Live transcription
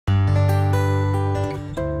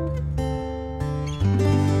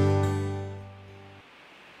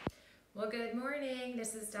Good morning.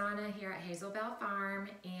 This is Donna here at Hazelbell Farm,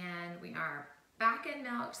 and we are back in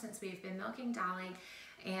milk since we've been milking Dolly,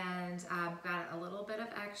 and got a little bit of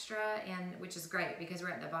extra, and which is great because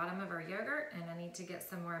we're at the bottom of our yogurt and I need to get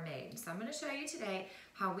some more made. So I'm going to show you today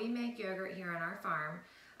how we make yogurt here on our farm.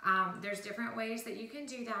 There's different ways that you can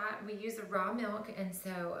do that. We use a raw milk, and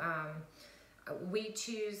so we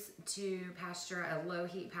choose to pasture a low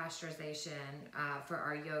heat pasteurization for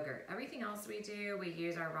our yogurt. Everything else we do, we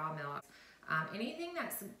use our raw milk. Anything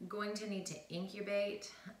that's going to need to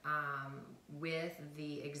incubate with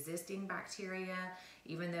the existing bacteria,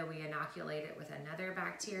 even though we inoculate it with another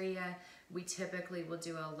bacteria, we typically will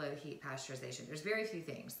do a low heat pasteurization. There's very few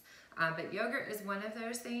things, but yogurt is one of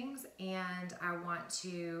those things, and I want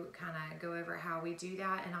to kind of go over how we do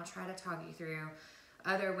that, and I'll try to talk you through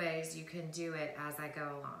other ways you can do it as I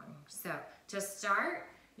go along. So to start,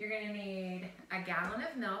 you're going to need a gallon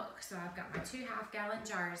of milk. So I've got my 2 half-gallon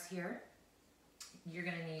jars here. You're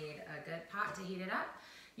going to need a good pot to heat it up.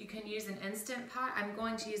 You can use an Instant Pot. I'm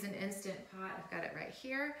going to use an Instant Pot. I've got it right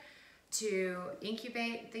here to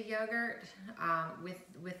incubate the yogurt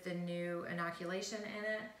with the new inoculation in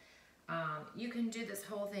it. You can do this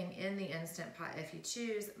whole thing in the Instant Pot if you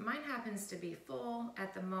choose. Mine happens to be full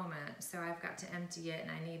at the moment, so I've got to empty it,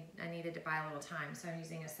 and I needed to buy a little time, so I'm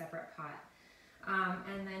using a separate pot.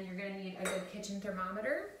 And then you're going to need a good kitchen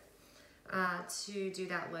thermometer to do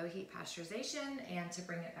that low heat pasteurization and to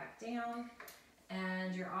bring it back down.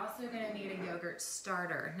 And you're also going to need a yogurt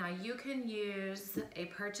starter. Now you can use a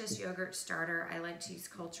purchased yogurt starter. I like to use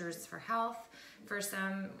Cultures for Health for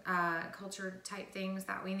some culture type things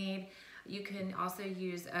that we need. You can also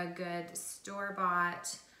use a good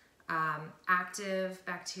store-bought active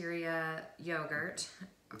bacteria yogurt.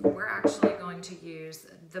 We're actually going to use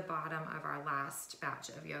the bottom of our last batch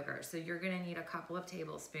of yogurt. So you're going to need a couple of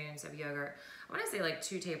tablespoons of yogurt. I want to say like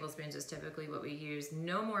 2 tablespoons is typically what we use,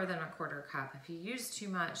 no more than a 1/4 cup. If you use too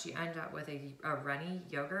much, you end up with a runny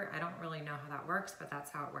yogurt. I don't really know how that works, but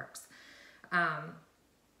that's how it works.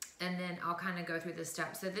 And then I'll kind of go through the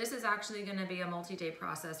steps. So this is actually going to be a multi-day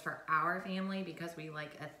process for our family because we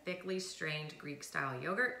like a thickly strained Greek style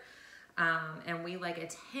yogurt. And we like a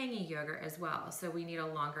tangy yogurt as well, so we need a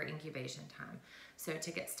longer incubation time. So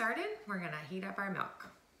to get started, we're going to heat up our milk.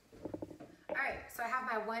 All right, so I have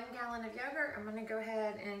my 1 gallon of yogurt. I'm going to go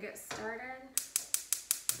ahead and get started.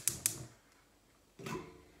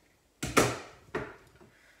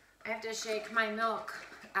 I have to shake my milk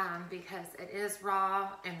because it is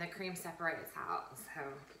raw and the cream separates out. So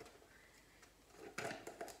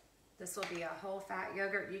this will be a whole fat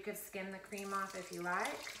yogurt. You could skim the cream off if you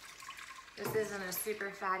like. This isn't a super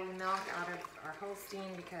fatty milk out of our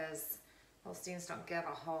Holstein because Holsteins don't give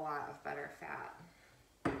a whole lot of butter fat.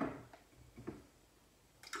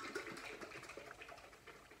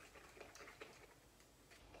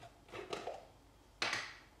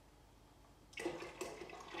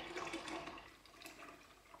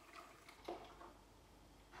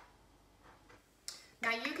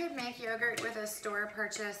 Now you could make yogurt with a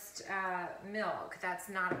store-purchased milk. That's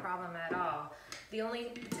not a problem at all. The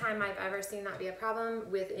only time I've ever seen that be a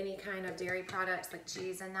problem with any kind of dairy products like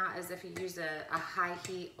cheese and that is if you use a high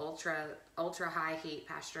heat, ultra high heat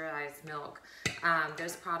pasteurized milk.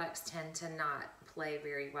 Those products tend to not play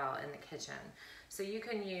very well in the kitchen. So you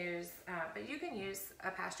can use, but you can use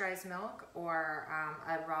a pasteurized milk or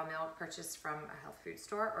a raw milk purchased from a health food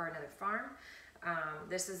store or another farm.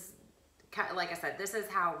 This is, like I said, this is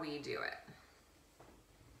how we do it.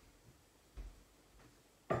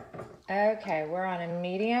 Okay, we're on a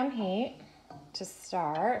medium heat to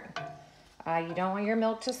start. You don't want your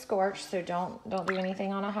milk to scorch, so don't do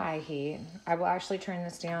anything on a high heat. I will actually turn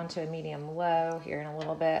this down to a medium low here in a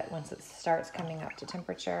little bit once it starts coming up to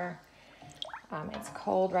temperature. It's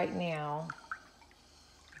cold right now.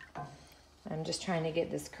 I'm just trying to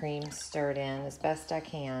get this cream stirred in as best I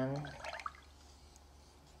can.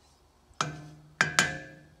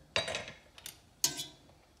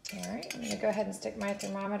 All right, I'm gonna go ahead and stick my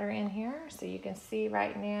thermometer in here so you can see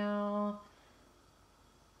right now.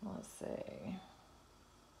 Let's see,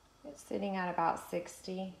 it's sitting at about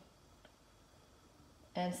 60.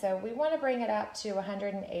 And so we want to bring it up to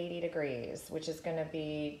 180 degrees, which is going to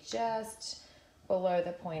be just below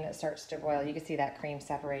the point it starts to boil. You can see that cream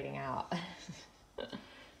separating out.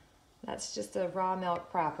 That's just a raw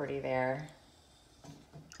milk property there.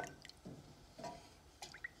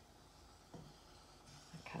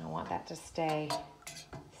 I want that to stay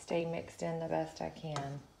mixed in the best I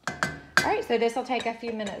can. All right, so this will take a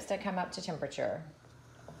few minutes to come up to temperature.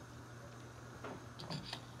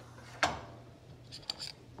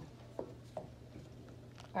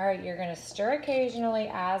 All right, you're gonna stir occasionally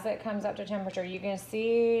as it comes up to temperature. You can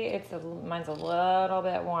see mine's a little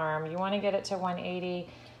bit warm. You wanna get it to 180.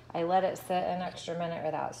 I let it sit an extra minute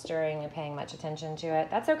without stirring and paying much attention to it.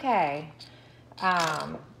 That's okay.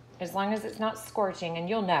 As long as it's not scorching, and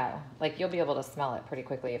you'll know, like you'll be able to smell it pretty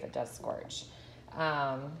quickly if it does scorch.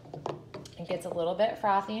 It gets a little bit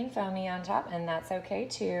frothy and foamy on top, and that's okay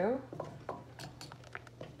too.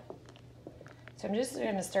 So I'm just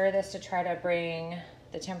gonna stir this to try to bring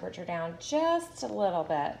the temperature down just a little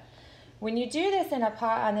bit. When you do this in a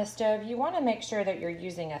pot on the stove, you wanna make sure that you're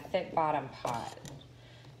using a thick bottom pot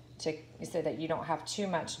so that you don't have too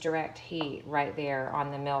much direct heat right there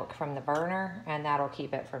on the milk from the burner, and that'll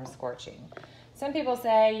keep it from scorching. Some people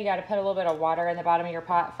say you gotta put a little bit of water in the bottom of your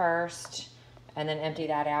pot first and then empty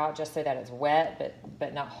that out just so that it's wet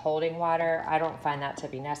but not holding water. I don't find that to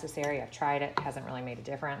be necessary. I've tried it, hasn't really made a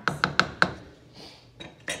difference.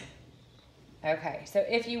 Okay, so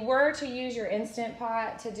if you were to use your Instant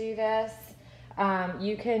Pot to do this,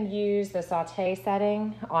 you can use the saute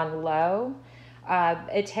setting on low.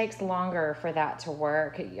 It takes longer for that to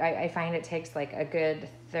work. I find it takes like a good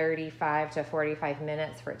 35 to 45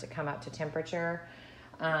 minutes for it to come up to temperature.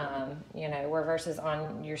 You know, where versus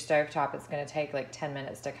on your stovetop, it's gonna take like 10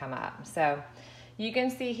 minutes to come up. So you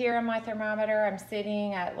can see here on my thermometer, I'm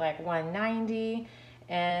sitting at like 190.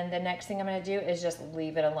 And the next thing I'm gonna do is just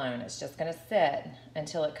leave it alone. It's just gonna sit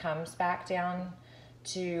until it comes back down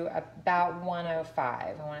to about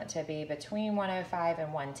 105. I want it to be between 105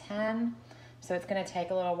 and 110. So it's gonna take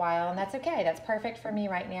a little while, and that's okay. That's perfect for me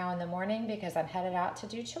right now in the morning because I'm headed out to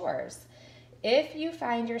do chores. If you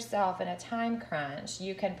find yourself in a time crunch,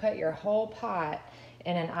 you can put your whole pot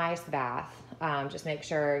in an ice bath. Just make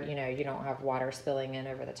sure you know you don't have water spilling in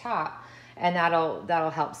over the top, and that'll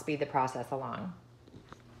help speed the process along.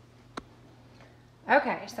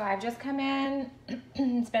 Okay, so I've just come in.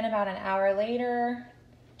 It's been about an hour later,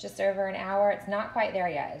 just over an hour. It's not quite there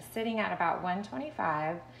yet. It's sitting at about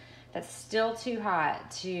 125. That's still too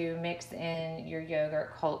hot to mix in your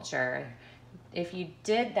yogurt culture. If you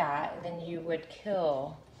did that, then you would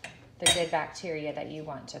kill the good bacteria that you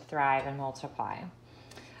want to thrive and multiply.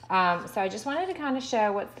 So I just wanted to kind of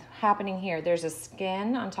show what's happening here. There's a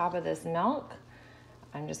skin on top of this milk.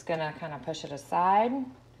 I'm just gonna kind of push it aside.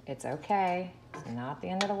 It's okay, it's not the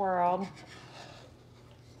end of the world.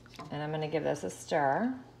 And I'm gonna give this a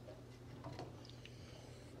stir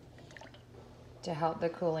to help the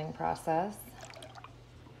cooling process.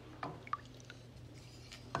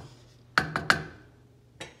 And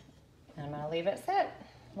I'm gonna leave it sit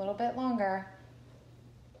a little bit longer.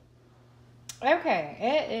 Okay,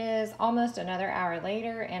 it is almost another hour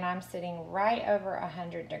later and I'm sitting right over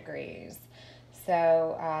 100 degrees.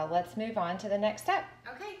 So let's move on to the next step.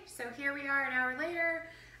 Okay, so here we are an hour later.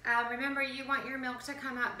 Remember, you want your milk to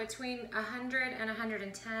come up between 100 and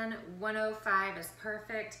 110. 105 is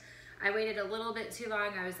perfect. I waited a little bit too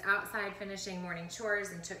long. I was outside finishing morning chores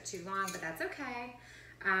and took too long, but that's okay.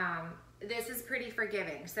 This is pretty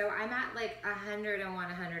forgiving. So I'm at like 101,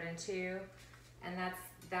 102, and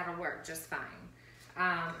that'll work just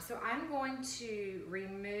fine. So I'm going to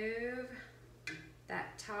remove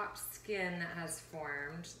that top skin that has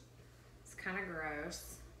formed. It's kind of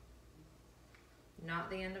gross. Not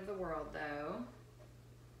the end of the world though.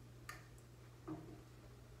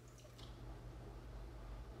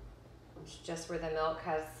 It's just where the milk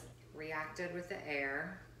has reacted with the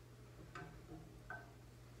air.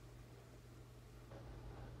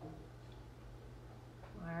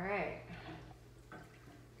 All right,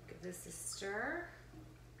 give this a stir.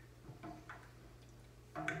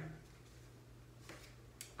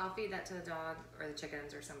 I'll feed that to the dog or the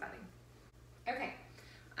chickens or somebody. Okay,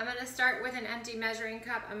 I'm gonna start with an empty measuring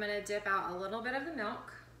cup. I'm gonna dip out a little bit of the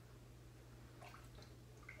milk.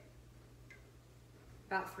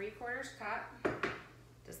 About 3/4 cup.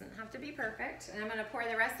 Doesn't have to be perfect. And I'm gonna pour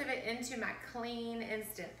the rest of it into my clean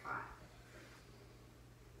Instant Pot.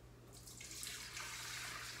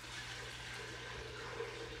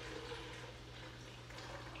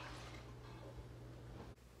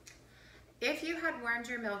 If you had warmed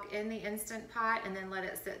your milk in the Instant Pot and then let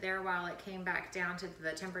it sit there while it came back down to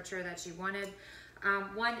the temperature that you wanted,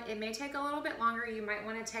 it may take a little bit longer. You might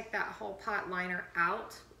want to take that whole pot liner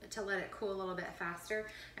out to let it cool a little bit faster.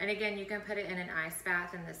 And again, you can put it in an ice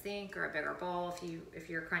bath in the sink or a bigger bowl if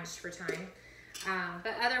you're crunched for time.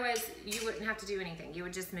 But otherwise, you wouldn't have to do anything. You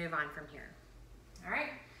would just move on from here. All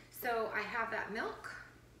right, so I have that milk.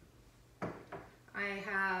 I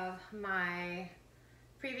have my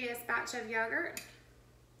previous batch of yogurt.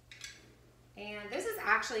 And this is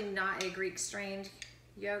actually not a Greek strained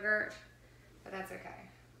yogurt, but that's okay.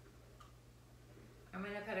 I'm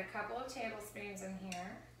going to put a couple of tablespoons in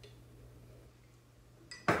here.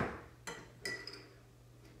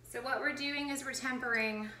 So what we're doing is we're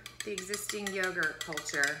tempering the existing yogurt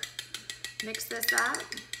culture. Mix this up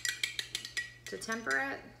to temper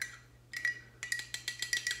it.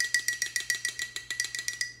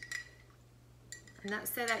 And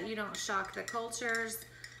that's so that you don't shock the cultures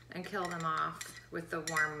and kill them off with the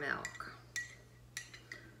warm milk.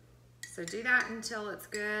 So do that until it's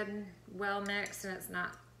good, well mixed, and it's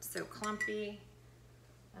not so clumpy.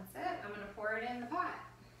 That's it. I'm going to pour it in the pot.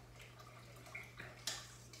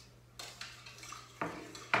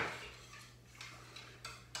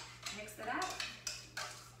 Mix it up.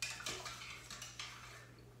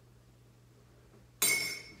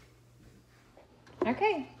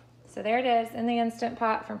 Okay, so there it is in the Instant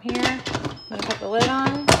Pot from here. I'm going to put the lid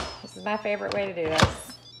on. This is my favorite way to do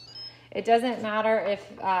this. It doesn't matter if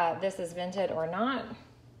this is vented or not.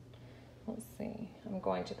 Let's see. I'm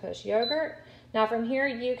going to push yogurt. Now from here,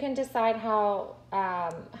 you can decide how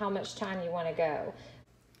much time you want to go.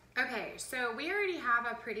 Okay, so we already have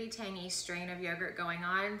a pretty tangy strain of yogurt going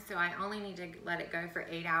on, so I only need to let it go for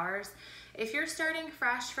 8 hours. If you're starting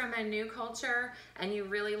fresh from a new culture and you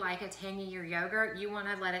really like a tangier yogurt, you want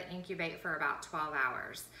to let it incubate for about 12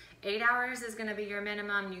 hours. 8 hours is going to be your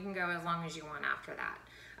minimum. You can go as long as you want after that.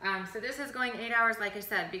 So this is going 8 hours, like I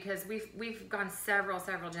said, because we've gone several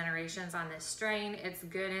generations on this strain. It's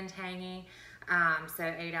good and tangy, so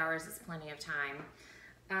 8 hours is plenty of time.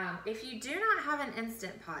 If you do not have an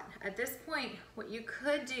Instant Pot, at this point, what you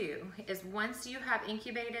could do is once you have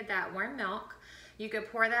incubated that warm milk, you could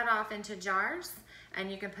pour that off into jars and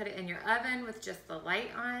you can put it in your oven with just the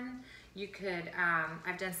light on. You could,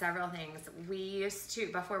 I've done several things. We used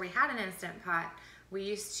to, before we had an Instant Pot, we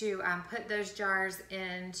used to put those jars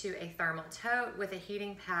into a thermal tote with a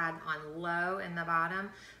heating pad on low in the bottom,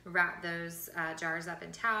 wrap those jars up in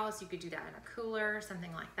towels. You could do that in a cooler,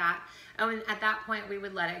 something like that. And at that point, we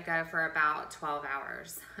would let it go for about 12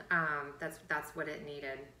 hours. That's what it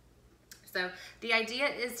needed. So the idea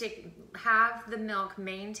is to have the milk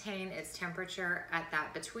maintain its temperature at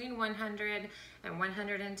that between 100 and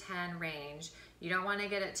 110 range. You don't want to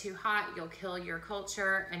get it too hot, you'll kill your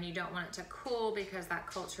culture, and you don't want it to cool because that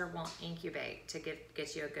culture won't incubate to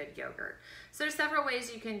get you a good yogurt. So there's several ways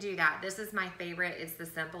you can do that. This is my favorite, it's the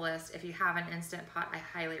simplest. If you have an Instant Pot, I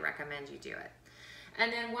highly recommend you do it.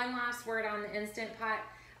 And then one last word on the Instant Pot.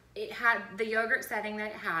 It had the yogurt setting that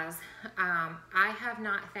it has. I have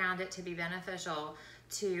not found it to be beneficial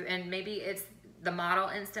to, and maybe it's the model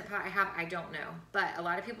Instant Pot I have, I don't know. But a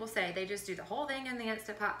lot of people say they just do the whole thing in the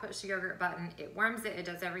Instant Pot, push the yogurt button, it warms it, it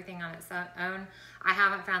does everything on its own. I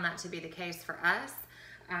haven't found that to be the case for us.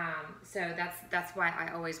 So that's why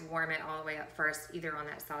I always warm it all the way up first, either on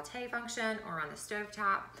that saute function or on the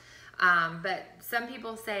stovetop. But some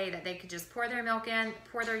people say that they could just pour their milk in,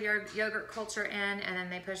 pour their yogurt culture in, and then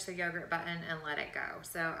they push the yogurt button and let it go.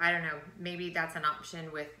 So I don't know, maybe that's an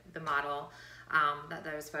option with the model that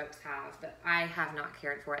those folks have, but I have not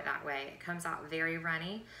cared for it that way. It comes out very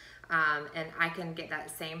runny, and I can get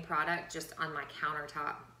that same product just on my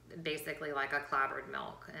countertop, basically like a clabbered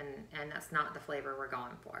milk, and that's not the flavor we're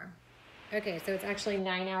going for. Okay, so it's actually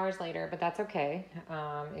 9 hours later, but that's okay.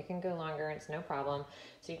 It can go longer, it's no problem.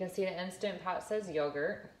 So you can see the Instant Pot says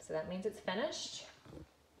yogurt, so that means it's finished.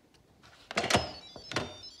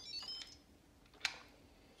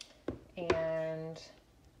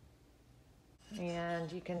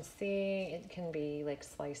 And you can see it can be like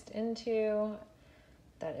sliced into.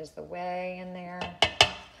 That is the whey in there.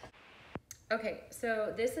 Okay,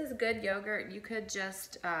 so this is good yogurt. You could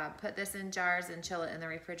just put this in jars and chill it in the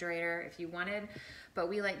refrigerator if you wanted, but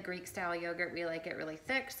we like Greek style yogurt. We like it really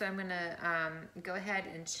thick, so I'm gonna go ahead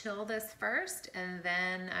and chill this first, and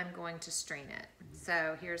then I'm going to strain it.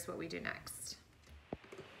 So here's what we do next.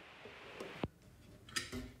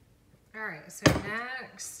 All right, so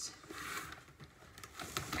next,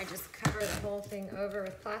 I just cover the whole thing over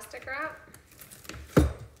with plastic wrap.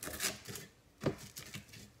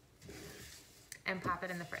 And pop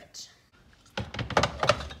it in the fridge.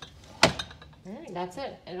 All right, that's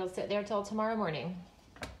it. It'll sit there till tomorrow morning.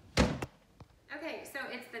 Okay, so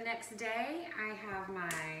it's the next day. I have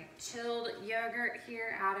my chilled yogurt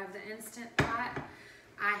here out of the Instant Pot.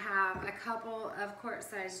 I have a couple of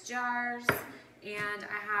quart-sized jars, and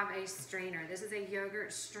I have a strainer. This is a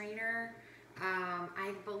yogurt strainer.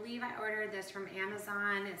 I believe I ordered this from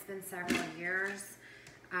Amazon. It's been several years.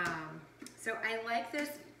 So I like this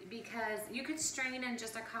because you could strain in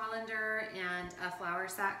just a colander and a flour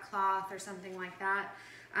sack cloth or something like that.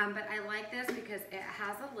 But I like this because it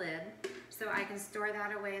has a lid. so I can store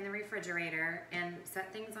that away in the refrigerator and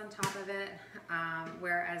set things on top of it,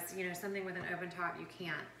 whereas, you know, something with an open top you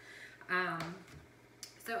can't.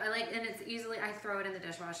 So I like, and it's easily, I throw it in the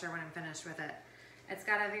dishwasher when I'm finished with it. It's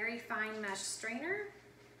got a very fine mesh strainer,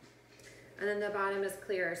 and then the bottom is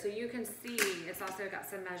clear. So you can see, it's also got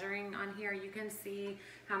some measuring on here. You can see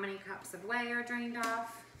how many cups of whey are drained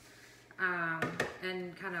off,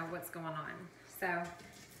 and kind of what's going on. So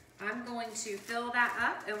I'm going to fill that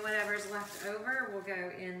up, and whatever's left over will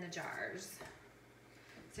go in the jars.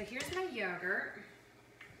 So here's my yogurt.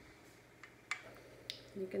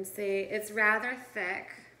 You can see it's rather thick.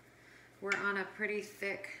 We're on a pretty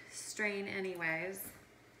thick strain anyways.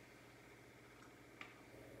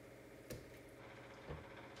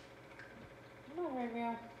 Come on,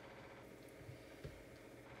 Romeo.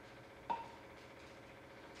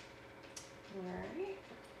 Alright.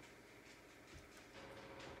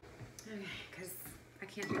 Okay, because I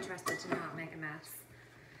can't be trusted to not make a mess.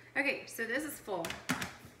 Okay, so this is full.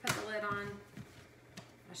 Put the lid on.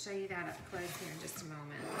 I'll show you that up close here in just a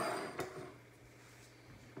moment.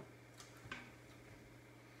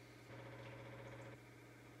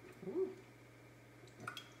 Ooh.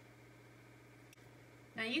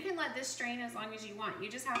 Now you can let this strain as long as you want. You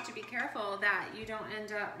just have to be careful that you don't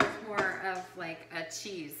end up with more of like a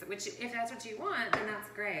cheese, which if that's what you want, then that's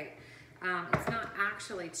great. It's not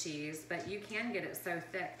actually cheese, but you can get it so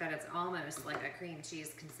thick that it's almost like a cream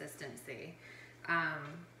cheese consistency.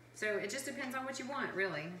 So it just depends on what you want,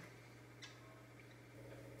 really.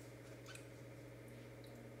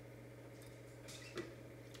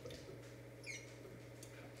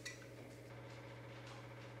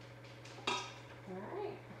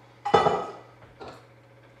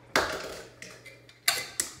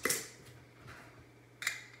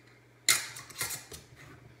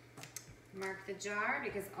 Mark the jar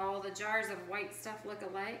because all the jars of white stuff look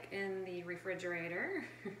alike in the refrigerator.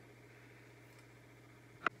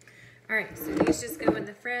 All right, so these just go in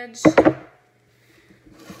the fridge.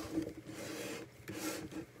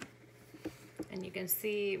 And you can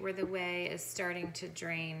see where the whey is starting to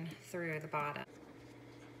drain through the bottom.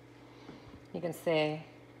 You can see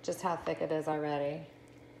just how thick it is already.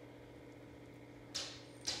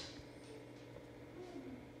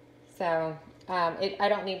 So I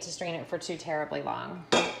don't need to strain it for too terribly long.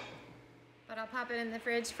 But I'll pop it in the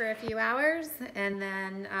fridge for a few hours and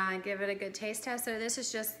then give it a good taste test. So this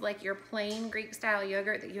is just like your plain Greek style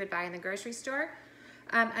yogurt that you would buy in the grocery store.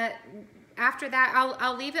 After that,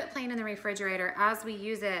 I'll leave it plain in the refrigerator. As we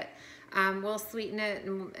use it, we'll sweeten it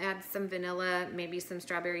and add some vanilla, maybe some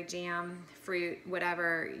strawberry jam, fruit,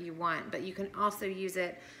 whatever you want. But you can also use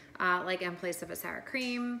it like in place of a sour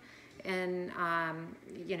cream and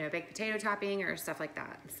you know, baked potato topping or stuff like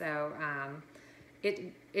that. So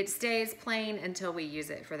it stays plain until we use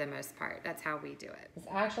it for the most part. That's how we do it. It's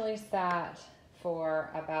actually sat for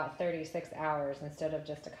about 36 hours instead of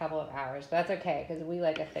just a couple of hours. But that's okay because we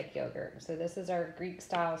like a thick yogurt. So this is our Greek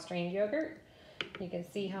style strained yogurt. You can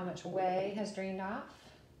see how much whey has drained off.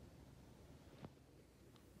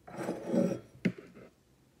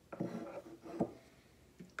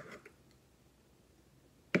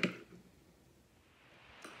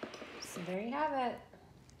 So there you have it,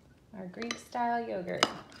 our Greek style yogurt.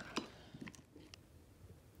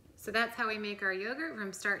 So that's how we make our yogurt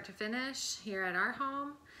from start to finish here at our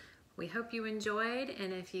home. We hope you enjoyed,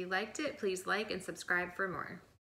 and if you liked it, please like and subscribe for more.